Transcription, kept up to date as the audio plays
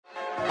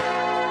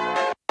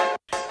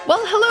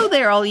Well, hello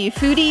there all you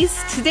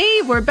foodies!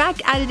 Today we're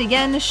back at it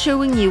again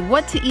showing you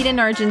what to eat in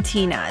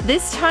Argentina,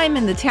 this time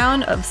in the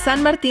town of San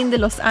Martín de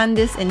los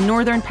Andes in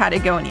northern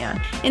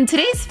Patagonia. In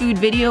today's food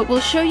video, we'll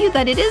show you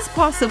that it is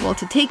possible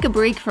to take a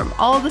break from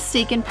all the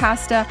steak and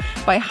pasta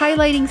by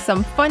highlighting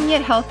some fun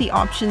yet healthy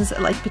options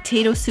like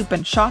potato soup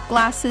and shot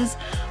glasses,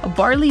 a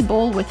barley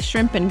bowl with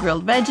shrimp and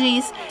grilled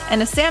veggies,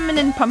 and a salmon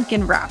and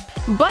pumpkin wrap.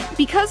 But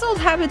because old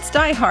habits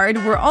die hard,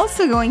 we're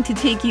also going to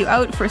take you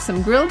out for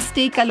some grilled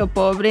steak a lo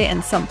pobre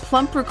and some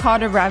plump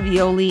ricotta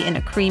ravioli in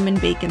a cream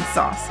and bacon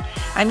sauce.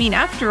 I mean,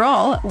 after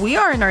all, we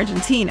are in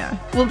Argentina.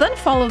 We'll then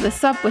follow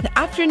this up with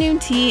afternoon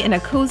tea in a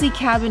cozy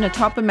cabin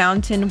atop a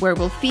mountain where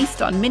we'll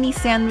feast on mini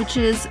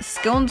sandwiches,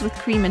 scones with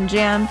cream and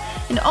jam,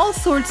 and all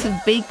sorts of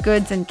baked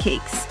goods and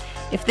cakes.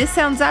 If this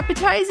sounds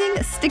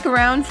appetizing, stick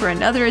around for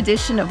another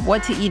edition of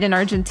What to Eat in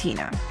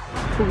Argentina.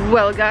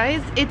 Well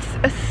guys, it's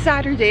a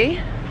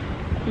Saturday.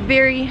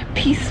 Very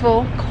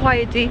peaceful,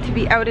 quiet day to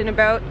be out and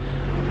about.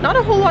 Not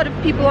a whole lot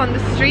of people on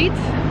the streets.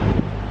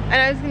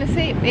 And I was gonna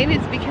say, maybe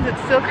it's because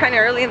it's still kind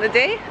of early in the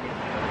day,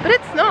 but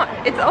it's not.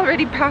 It's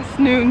already past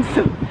noon,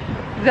 so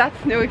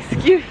that's no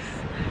excuse.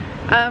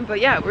 But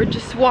yeah, we're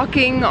just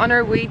walking on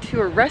our way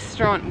to a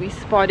restaurant we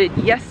spotted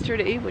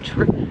yesterday, which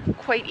we're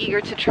quite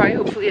eager to try.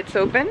 Hopefully it's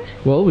open.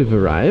 Well, we've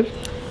arrived.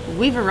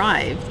 We've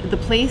arrived. The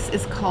place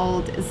is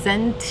called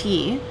Zen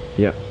Tea.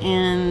 Yeah.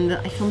 And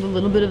I filmed a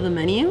little bit of the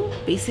menu.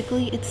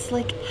 Basically, it's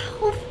like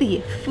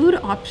healthy food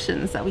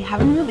options that we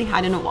haven't really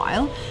had in a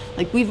while.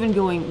 Like we've been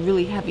going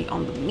really heavy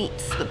on the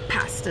meats, the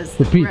pastas,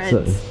 the pizzas,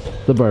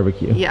 breads, the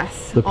barbecue.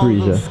 Yes, the all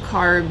parrilla. those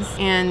carbs.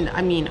 And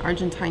I mean,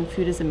 Argentine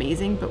food is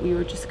amazing, but we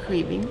were just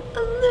craving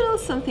a little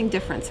something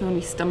different. So when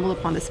we stumbled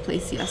upon this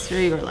place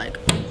yesterday, we were like,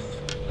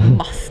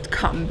 must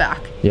come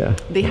back. Yeah.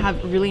 They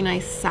have really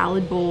nice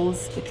salad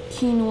bowls with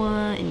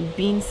quinoa and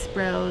bean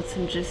sprouts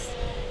and just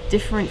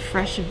different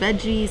fresh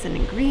veggies and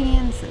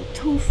ingredients and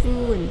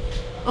tofu and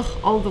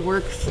all the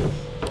works.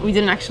 We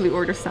didn't actually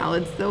order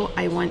salads though.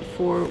 I went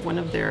for one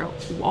of their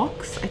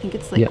woks. I think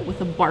it's like with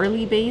a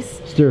barley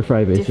base. Stir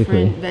fry basically.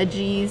 Different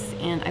veggies,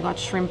 and I got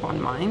shrimp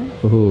on mine.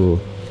 Ooh.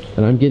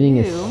 And I'm getting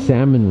a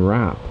salmon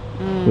wrap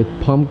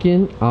with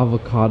pumpkin,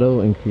 avocado,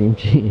 and cream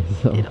cheese.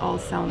 So it all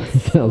sounds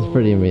sounds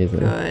pretty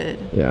amazing. Good.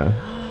 Yeah.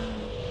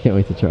 Can't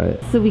wait to try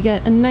it. So we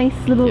got a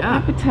nice little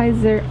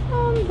appetizer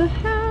on the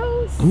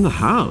house. On the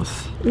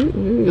house. You're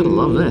gonna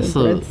love this.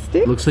 So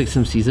it looks like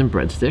some seasoned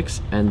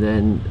breadsticks, and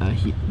then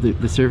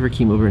the server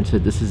came over and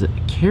said this is a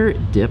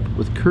carrot dip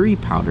with curry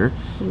powder,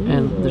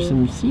 and there's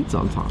some seeds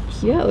on top.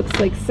 So. Yeah, it looks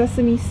like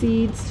sesame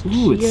seeds.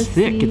 Ooh, it's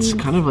thick. Seeds.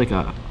 It's kind of like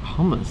a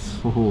hummus.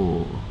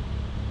 Oh.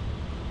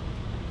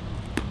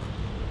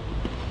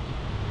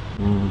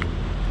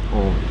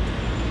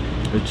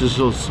 Oh, it's just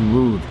so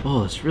smooth.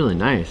 Oh, it's really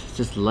nice. It's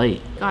just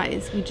light.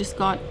 Guys, we just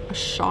got a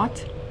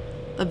shot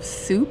of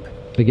soup.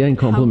 Again,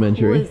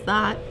 complimentary. How cool is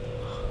that?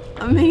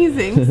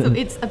 Amazing. So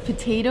it's a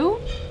potato,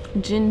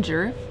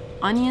 ginger,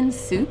 onion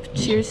soup.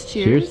 Cheers,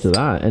 cheers. Cheers to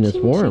that. And it's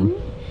warm.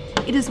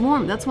 Ching. It is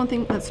warm. That's one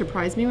thing that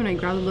surprised me when I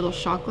grabbed a little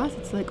shot glass.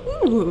 It's like,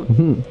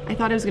 ooh. I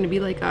thought it was going to be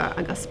like a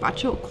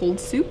gazpacho, a cold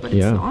soup, but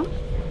it's not.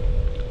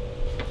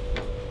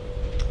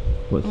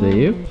 What say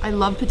you? I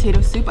love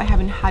potato soup. I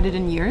haven't had it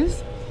in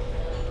years,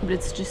 but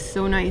it's just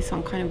so nice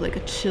on kind of like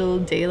a chill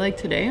day like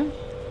today.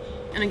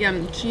 And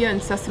again, chia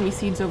and sesame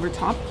seeds over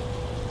top.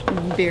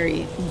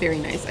 Very, very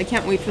nice. I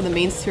can't wait for the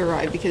mains to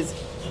arrive because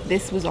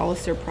this was all a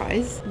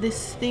surprise.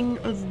 This thing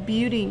of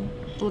beauty.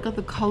 Look at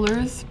the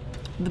colors,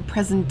 the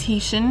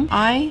presentation.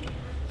 I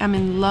am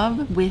in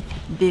love with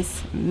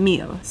this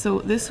meal. So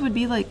this would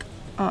be like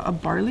a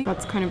barley.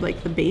 That's kind of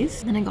like the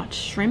base. Then I got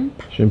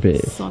shrimp. Shrimp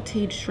base.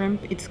 Sauteed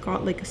shrimp. It's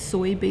got like a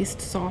soy-based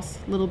sauce,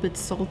 a little bit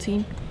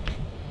salty.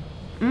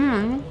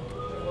 I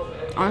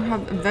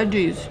have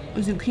veggies,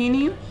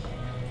 zucchini,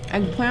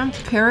 eggplant,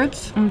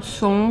 carrots, and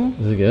so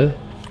Is it good?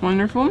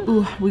 wonderful.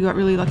 Ooh, we got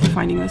really lucky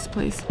finding this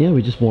place. Yeah,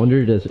 we just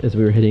wandered as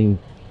we were heading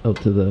out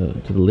to the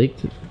lake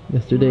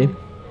yesterday.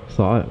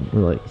 Saw it.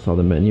 We're like, saw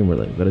the menu and we're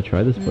like, we gotta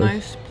try this place.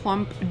 Nice,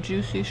 plump,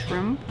 juicy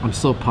shrimp. I'm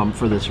so pumped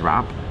for this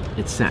wrap.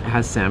 It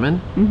has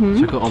salmon.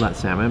 Check out all that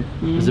salmon.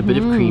 There's a bit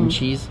of cream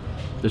cheese.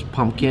 There's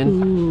pumpkin.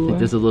 I think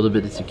there's a little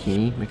bit of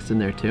zucchini mixed in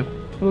there too.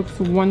 It looks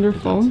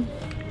wonderful.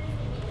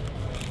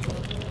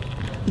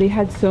 They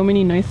had so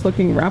many nice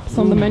looking wraps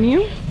on the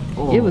menu.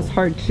 It was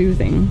hard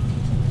choosing.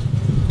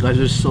 Guys,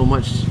 there's so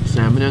much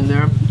salmon in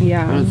there.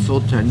 Yeah. And it's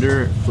so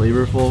tender,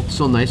 flavorful.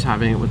 So nice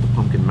having it with the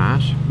pumpkin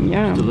mash.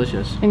 Yeah. It's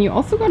delicious. And you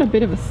also got a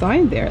bit of a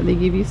side there. They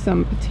give you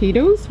some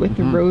potatoes with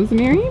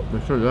rosemary.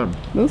 They're so good.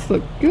 Those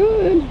look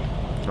good.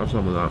 Have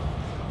some of that.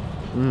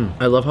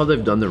 I love how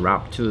they've done the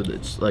wrap too.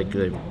 It's like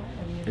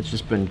it's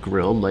just been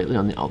grilled lightly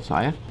on the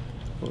outside.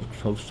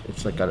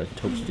 It's like got a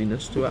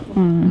toastiness to it.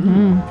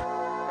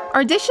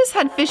 Our dishes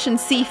had fish and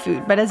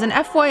seafood, but as an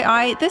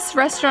FYI, this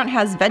restaurant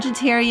has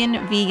vegetarian,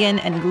 vegan,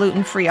 and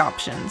gluten-free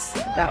options.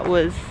 That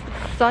was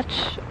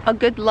such a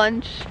good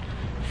lunch.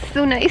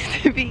 So nice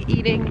to be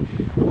eating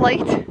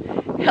light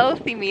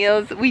healthy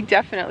meals, we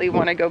definitely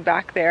want to go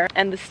back there.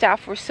 And the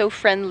staff were so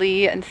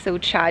friendly and so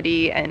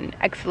chatty and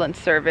excellent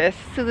service.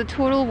 So the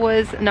total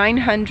was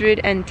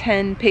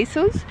 910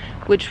 pesos,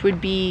 which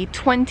would be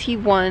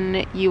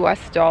 21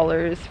 US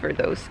dollars for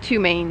those 2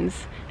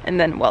 mains. And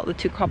then, well, the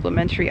 2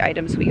 complimentary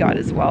items we got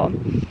as well.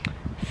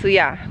 So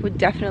yeah, would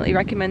definitely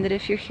recommend it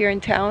if you're here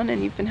in town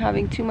and you've been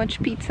having too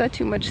much pizza,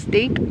 too much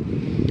steak.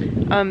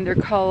 They're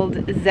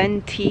called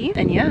Zen Tea,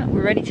 and yeah,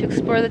 we're ready to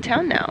explore the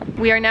town now.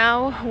 We are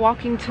now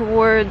walking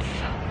towards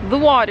the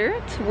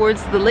water,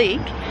 towards the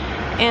lake,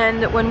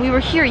 and when we were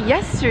here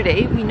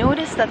yesterday, we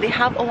noticed that they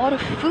have a lot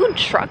of food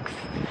trucks.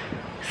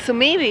 So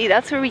maybe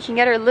that's where we can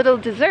get our little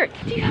dessert.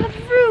 Do you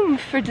have room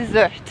for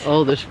dessert?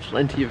 Oh, there's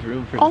plenty of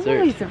room for dessert.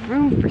 Always a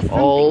room for something.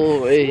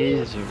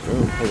 Always a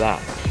room for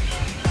that.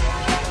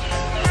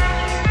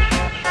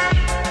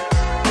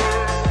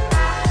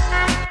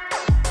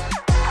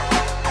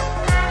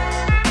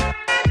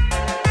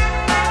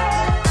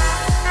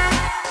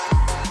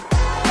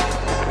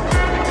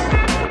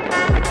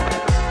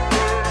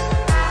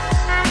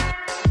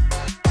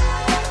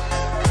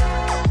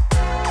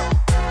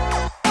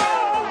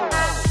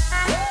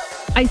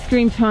 Ice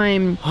cream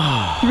time,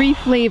 3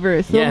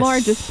 flavors, the Yes.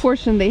 largest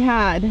portion they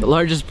had. The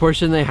largest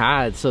portion they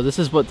had. So this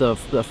is what the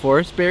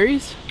forest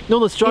berries? No,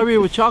 the strawberry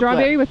with chocolate.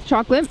 Strawberry with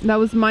chocolate, that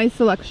was my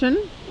selection.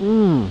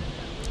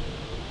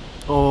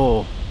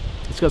 Oh,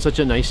 it's got such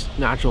a nice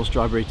natural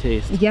strawberry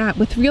taste. Yeah,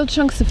 with real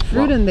chunks of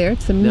fruit in there,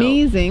 it's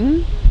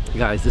amazing.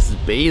 Guys, this is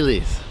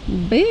Bailey's.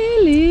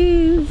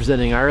 Bailey's.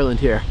 Representing Ireland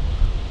here.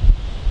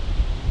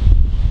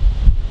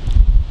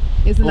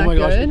 Isn't that Oh my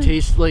gosh, it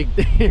tastes like,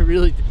 it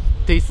really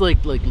tastes like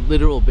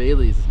literal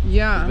Bailey's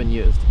has been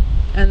used.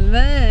 And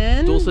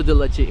then Dulce de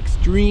leche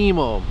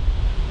extremo.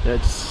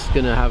 That's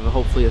gonna have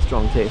hopefully a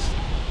strong taste.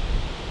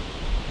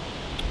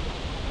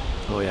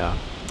 Oh yeah,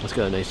 it's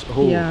got a nice,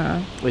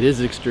 it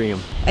is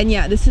extreme. And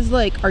yeah, this is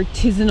like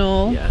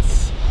artisanal,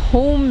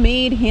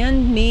 homemade,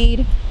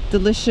 handmade,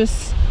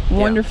 delicious,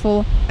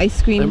 wonderful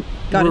ice cream.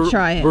 Gotta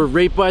try it. We're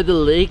right by the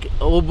lake.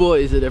 Oh boy,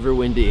 is it ever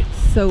windy.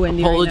 So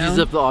windy. Apologies right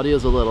now. if the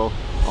audio's a little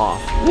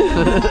off.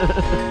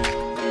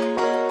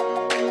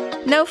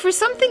 Now for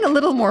something a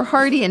little more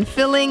hearty and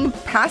filling,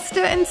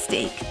 pasta and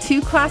steak,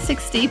 2 classic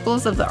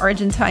staples of the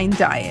Argentine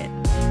diet.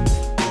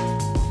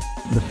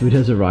 The food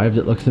has arrived,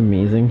 it looks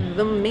amazing.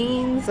 The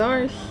mains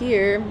are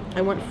here.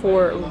 I went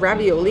for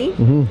ravioli,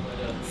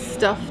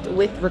 stuffed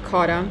with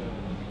ricotta,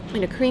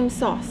 and a cream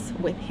sauce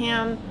with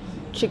ham,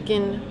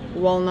 chicken,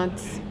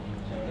 walnuts.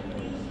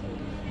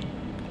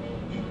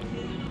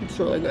 It's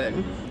really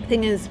good.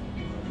 Thing is,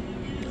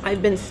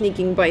 I've been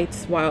sneaking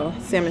bites while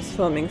Sam is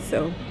filming,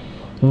 so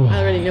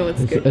I already know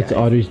it's good. It's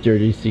Audrey's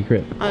dirty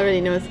secret. I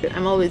already know it's good.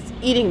 I'm always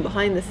eating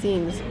behind the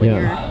scenes when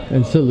you're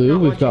and Salud,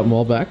 we've got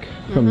Malbec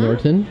from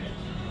Norton.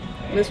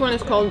 This one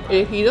is called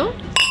elegido,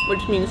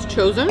 which means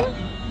chosen.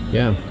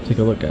 Yeah, take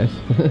a look, guys.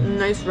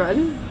 Nice red.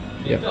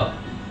 Yeah.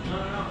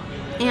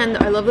 And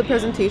I love the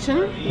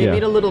presentation. They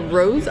made a little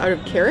rose out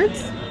of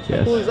carrots.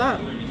 How cool is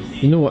that?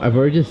 You know what? I've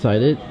already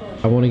decided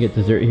I want to get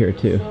dessert here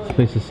too. This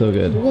place is so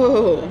good.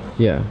 Whoa.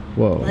 Yeah,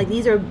 whoa. Like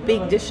these are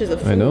big dishes of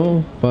food. I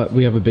know, but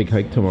we have a big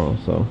hike tomorrow,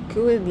 so.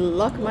 Good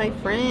luck, my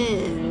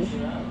friend.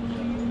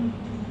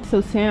 So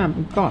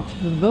Sam got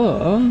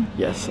the...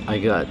 Yes, I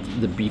got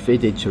the bife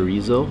de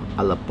chorizo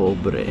a la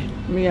pobre.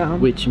 Yeah.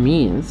 Which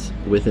means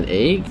with an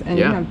egg. And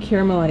you have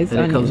caramelized onions.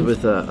 And it comes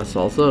with a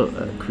salsa,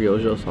 a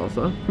criollo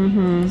salsa.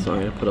 So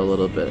I'm going to put a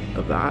little bit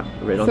of that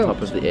right on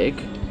top of the egg.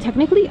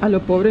 Technically, a la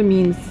pobre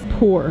means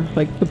poor,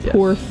 like the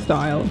poor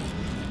style.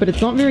 But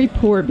it's not very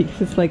poor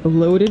because it's like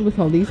loaded with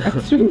all these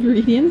extra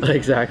ingredients.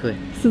 Exactly.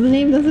 So the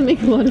name doesn't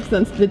make a lot of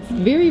sense, but it's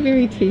very,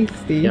 very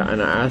tasty. Yeah,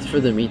 and I asked for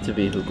the meat to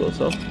be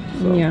jugoso.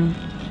 So. Yeah.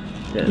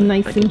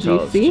 Nice and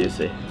juicy.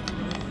 Juicy.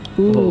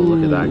 Ooh, oh,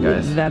 look at that,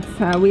 guys. That's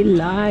how we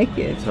like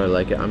it. That's how I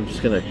like it. I'm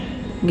just gonna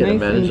get a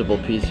manageable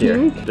piece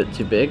here. A bit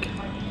too big.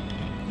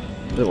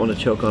 Don't want to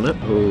choke on it.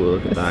 Oh,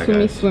 look at that,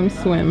 guys. Swim,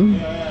 swim.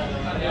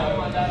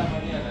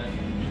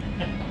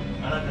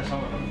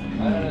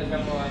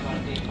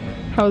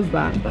 How's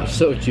that? That's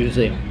so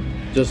juicy.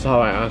 Just how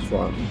I asked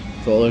for it.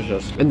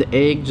 Delicious. And the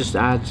egg just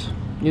adds,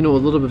 you know, a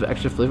little bit of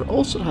extra flavor.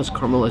 Also, it has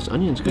caramelized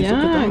onions. Guys, look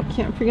at that.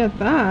 Can't forget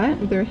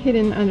that. They're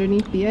hidden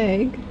underneath the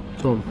egg.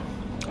 So,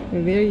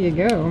 there you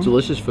go.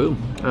 Delicious food.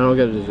 And I'll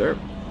get a dessert.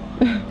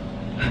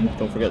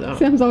 Don't forget that.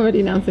 Sam's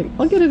already announcing,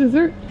 I'll get a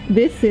dessert.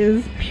 This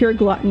is pure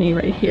gluttony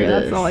right here.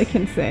 That's all I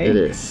can say. It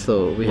is.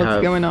 So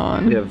what's going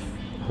on? We have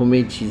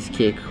homemade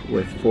cheesecake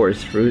with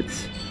forest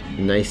fruits,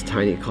 a nice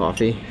tiny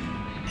coffee,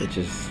 which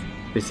is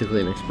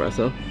basically an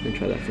espresso. Let me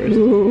try that first.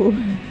 Ooh.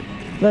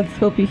 Let's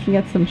hope you can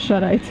get some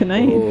shut-eye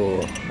tonight.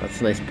 Oh,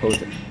 that's nice,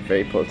 potent,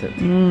 very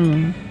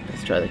potent.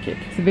 Let's try the cake.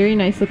 It's a very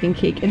nice looking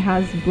cake. It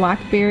has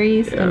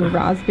blackberries and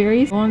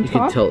raspberries on top. You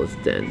can tell it's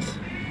dense.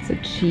 It's a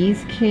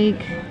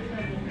cheesecake.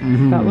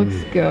 That looks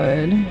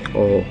good.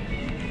 Oh,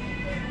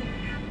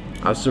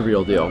 that's the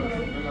real deal.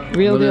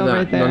 Real deal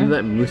right there. None of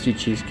that moussey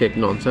cheesecake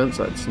nonsense.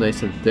 That's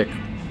nice and thick.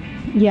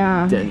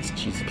 Yeah. Dense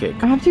cheesecake.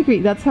 I have to agree.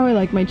 That's how I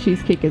like my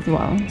cheesecake as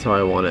well. That's how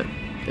I want it.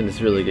 And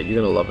it's really good.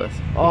 You're gonna love this.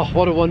 Oh,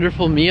 what a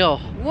wonderful meal.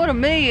 What a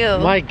meal.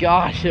 My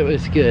gosh, it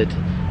was good.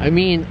 I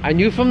mean, I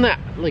knew from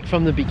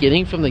the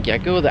beginning, from the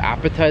get-go, the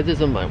appetizers,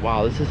 I'm like,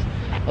 wow, this is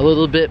a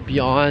little bit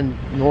beyond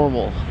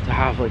normal to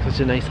have like such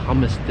a nice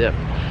hummus dip.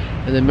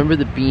 And then remember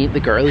the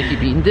garlicky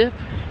bean dip?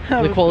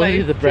 The quality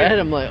of the bread,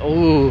 I'm like,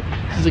 oh,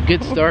 this is a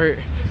good start.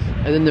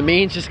 And then the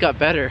mains just got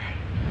better.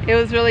 It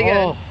was really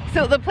good.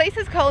 So the place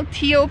is called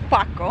Tío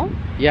Paco.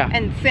 Yeah.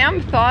 And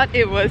Sam thought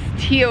it was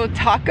Tío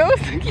Tacos.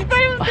 He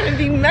thought it was gonna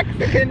be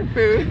Mexican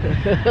food.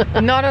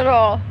 Not at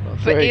all.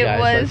 Sorry, but it guys,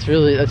 was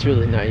that's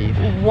really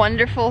naive.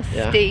 Wonderful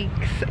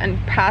steaks and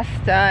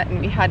pasta, and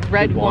we had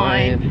red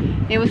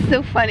wine. It was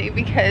so funny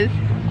because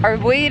our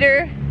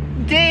waiter,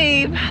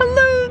 Dave,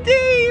 hello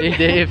Dave. Hey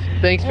Dave,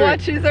 thanks for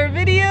watches our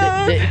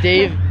videos.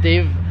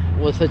 Dave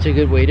was such a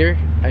good waiter.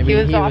 I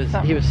mean,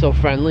 he was so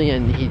friendly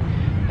and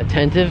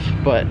attentive,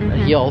 but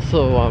he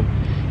also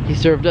he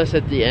served us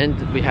at the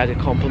end. We had a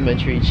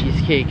complimentary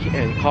cheesecake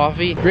and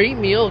coffee. Great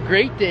meal,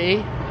 great day.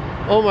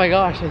 Oh my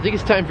gosh, I think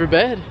it's time for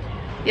bed.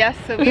 Yes,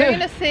 so we're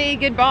gonna say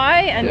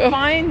goodbye and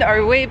find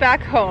our way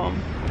back home.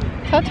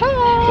 Ta-ta!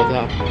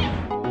 Ta-ta.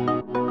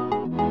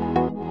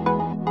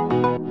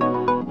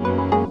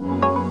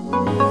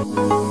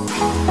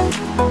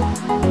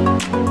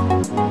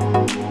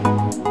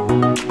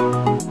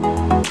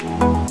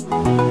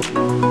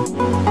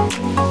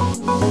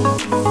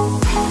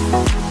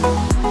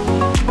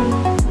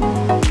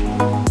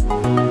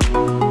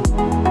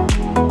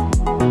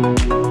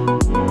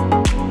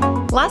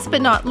 Last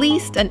but not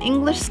least, an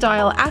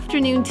English-style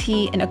afternoon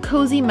tea in a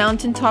cozy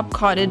mountaintop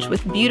cottage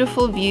with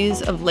beautiful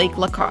views of Lake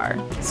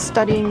Lacar.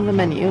 Studying the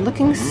menu,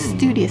 looking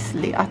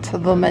studiously at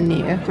the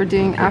menu. We're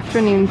doing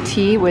afternoon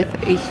tea with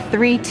a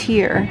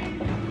 3-tier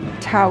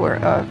tower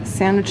of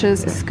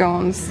sandwiches,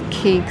 scones,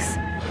 cakes,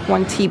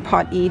 1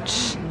 teapot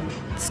each.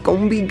 It's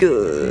gonna be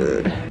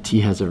good. Tea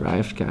has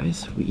arrived,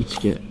 guys. We each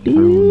get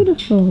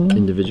beautiful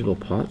individual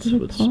pots,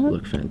 which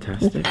look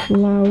fantastic. With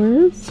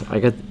flowers. So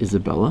I got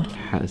Isabella. It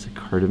has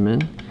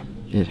cardamom,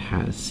 it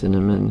has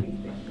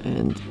cinnamon,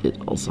 and it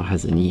also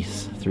has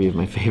anise. 3 of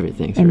my favorite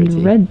things for a tea.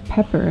 And red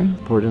pepper.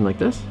 Pour it in like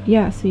this?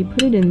 Yeah, so you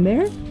put it in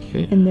there,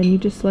 and then you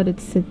just let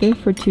it sit there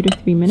for 2 to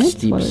 3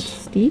 minutes while it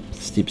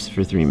steeps. Steeps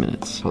for 3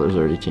 minutes. Color's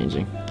already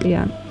changing.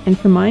 Yeah, and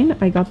for mine,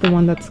 I got the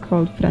one that's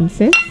called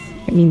Francés.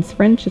 It means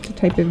French. It's a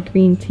type of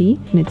green tea,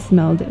 and it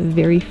smelled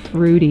very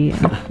fruity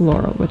and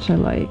floral, which I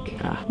like.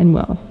 And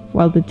well,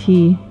 while the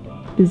tea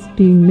is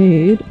being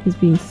made, is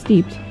being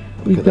steeped,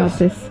 we've got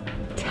this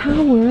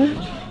tower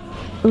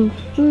of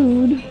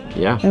food.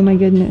 Yeah. Oh my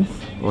goodness.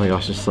 Oh my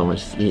gosh, there's so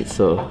much to eat.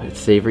 So it's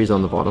savories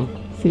on the bottom.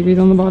 Savories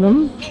on the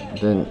bottom.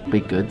 Then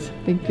baked goods.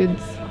 Baked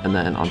goods. And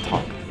then on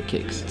top, the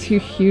cakes. 2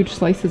 huge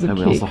slices of cake.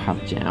 And we also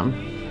have jam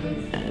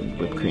and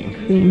whipped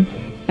cream.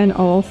 And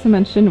I'll also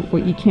mention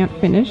what you can't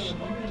finish.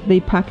 They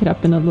pack it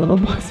up in a little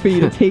box for you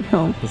to take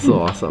home. That's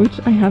so awesome. Which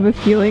I have a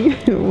feeling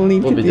we'll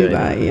need to do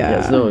that. Yeah.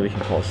 There's no way we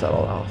can polish that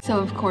all out. So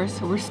of course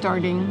we're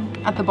starting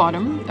at the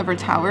bottom of our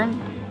tower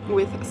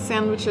with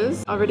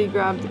sandwiches. Already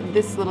grabbed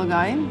this little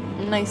guy,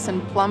 nice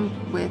and plump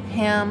with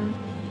ham,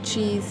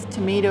 cheese,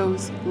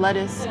 tomatoes,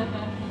 lettuce.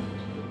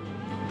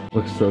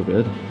 Looks so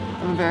good.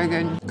 Very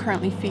good.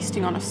 Currently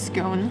feasting on a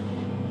scone.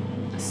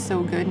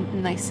 So good,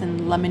 nice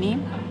and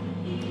lemony.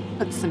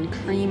 Put some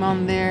cream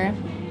on there.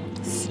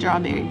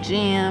 Strawberry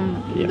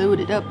jam,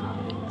 loaded up.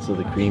 So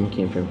the cream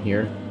came from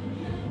here,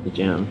 the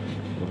jam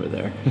over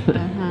there.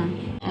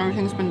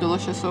 Everything's been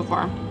delicious so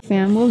far.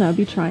 Sam will now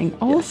be trying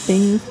all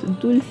things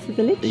dulce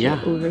de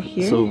leche over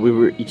here. So we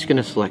were each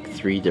gonna select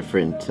 3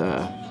 different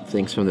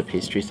things from the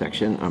pastry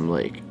section.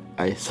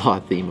 I saw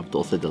a theme of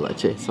dulce de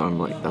leche, so I'm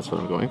like, that's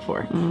what I'm going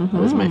for. That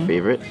was my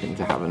favorite thing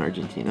to have in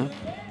Argentina.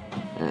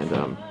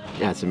 And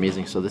yeah, it's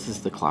amazing. So this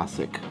is the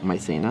classic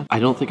maicena. I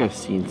don't think I've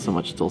seen so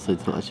much dulce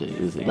de leche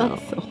oozing out.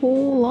 That's a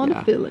whole lot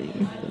of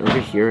filling. And over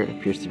here, it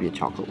appears to be a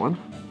chocolate one.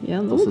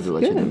 Yeah, dulce de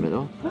leche in the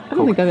middle. I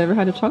don't think I've ever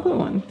had a chocolate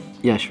one.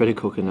 Yeah, shredded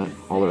coconut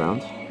all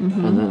around.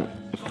 And then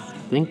I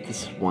think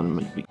this one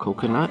might be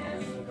coconut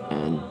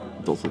and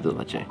dulce de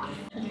leche.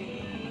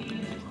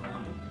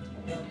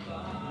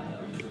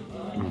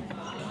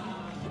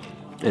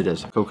 It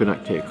is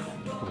coconut cake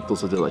with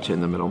dulce de leche in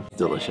the middle.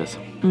 Delicious.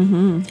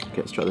 Okay,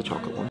 let's try the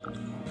chocolate one.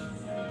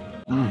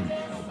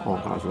 Oh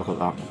guys, look at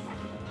that.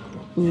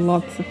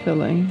 Lots of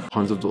filling.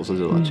 Tons of dulce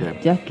de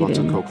leche. Lots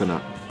of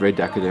coconut. Very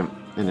decadent.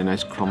 And a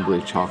nice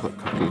crumbly chocolate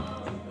cookie.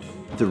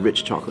 The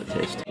rich chocolate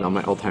taste. Now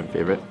my all-time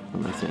favorite, the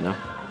maicena.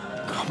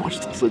 How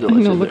much dulce de leche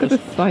I know, look at the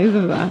size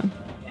of that.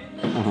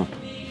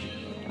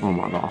 Oh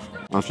my gosh.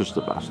 That's just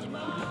the best.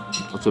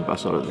 That's the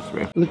best out of the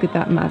 3. Look at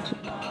that magic.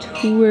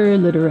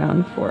 Twirl it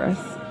around for us.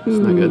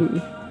 Isn't that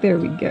good? There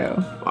we go.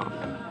 Wow.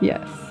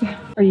 Yes.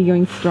 Are you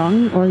going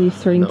strong or are you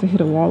starting to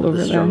hit a wall over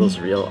there? The struggle's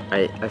real.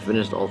 I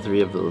finished all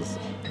 3 of those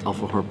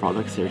Alfajor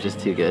products. They're just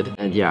too good.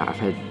 And yeah, I've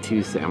had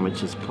 2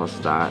 sandwiches plus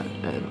that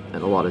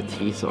and a lot of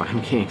tea, so I'm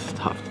getting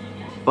stuffed.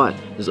 But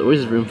there's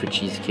always room for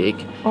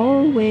cheesecake.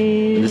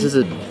 Always. And this is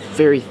a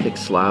very thick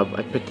slab.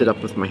 I picked it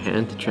up with my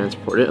hand to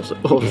transport it. I was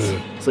like, oh,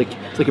 it's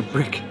like a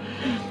brick.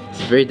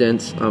 It's very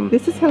dense.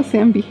 This is how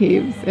Sam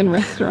behaves in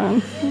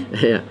restaurants.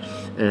 Yeah,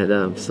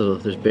 and so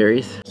there's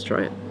berries. Let's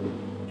try it.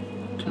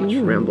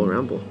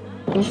 Ramble.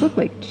 Those look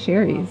like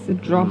cherries.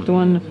 It dropped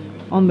one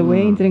on the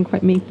way and didn't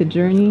quite make the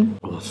journey.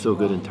 Oh, it's so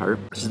good and tart.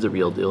 This is the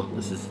real deal.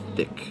 This is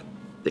thick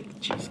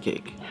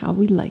cheesecake. How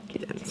we like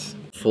it. It's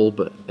full,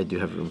 but I do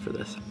have room for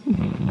this.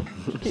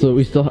 So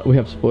we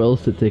have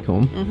spoils to take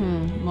home.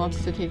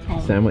 Lots to take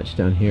home. Sandwich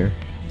down here.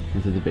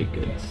 These are the baked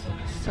goods.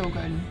 So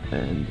good.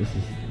 And this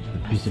is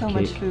the piece of so cake.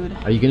 much food.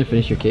 Are you gonna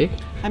finish your cake?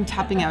 I'm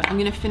tapping out. I'm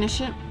gonna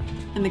finish it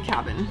in the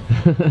cabin.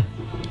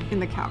 In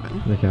the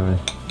cabin. The cabin.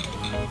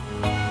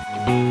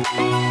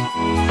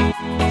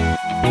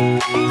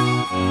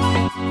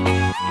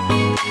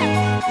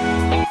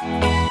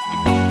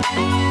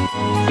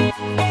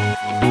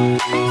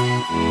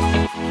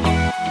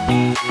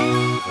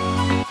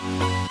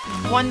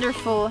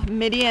 Wonderful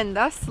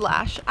merienda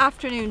 /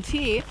 afternoon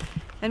tea,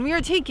 and we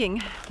are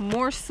taking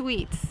more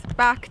sweets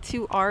back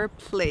to our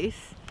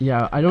place.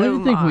 Yeah, I don't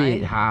even think we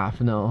ate half.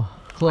 No,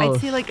 close.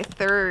 I'd say like a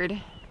third.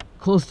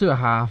 Close to a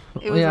half.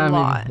 It was a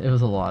lot. It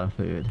was a lot of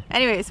food.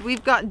 Anyways,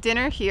 we've got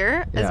dinner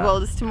here as well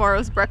as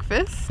tomorrow's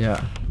breakfast.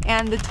 Yeah.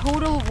 And the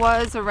total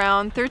was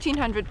around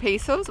 1,300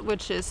 pesos,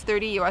 which is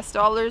 $30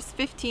 US,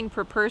 15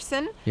 per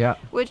person. Yeah.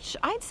 Which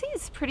I'd say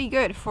is pretty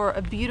good for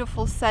a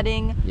beautiful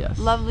setting. Yes.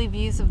 Lovely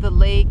views of the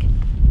lake,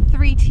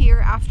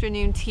 3-tier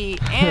afternoon tea,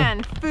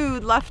 and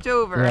food left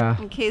over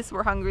in case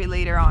we're hungry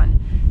later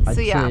on. I'd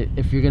say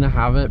if you're gonna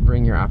have it,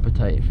 bring your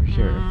appetite for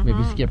sure.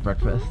 Maybe skip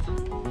breakfast.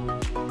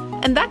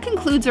 And that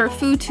concludes our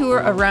food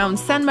tour around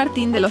San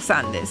Martín de los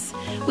Andes.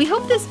 We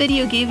hope this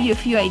video gave you a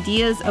few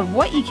ideas of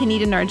what you can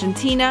eat in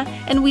Argentina,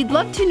 and we'd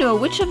love to know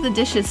which of the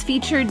dishes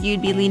featured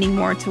you'd be leaning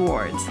more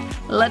towards.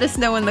 Let us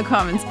know in the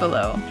comments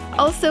below.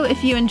 Also,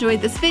 if you enjoyed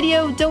this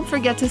video, don't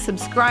forget to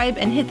subscribe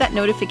and hit that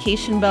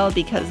notification bell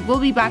because we'll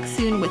be back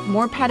soon with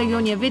more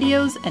Patagonia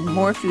videos and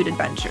more food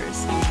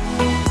adventures.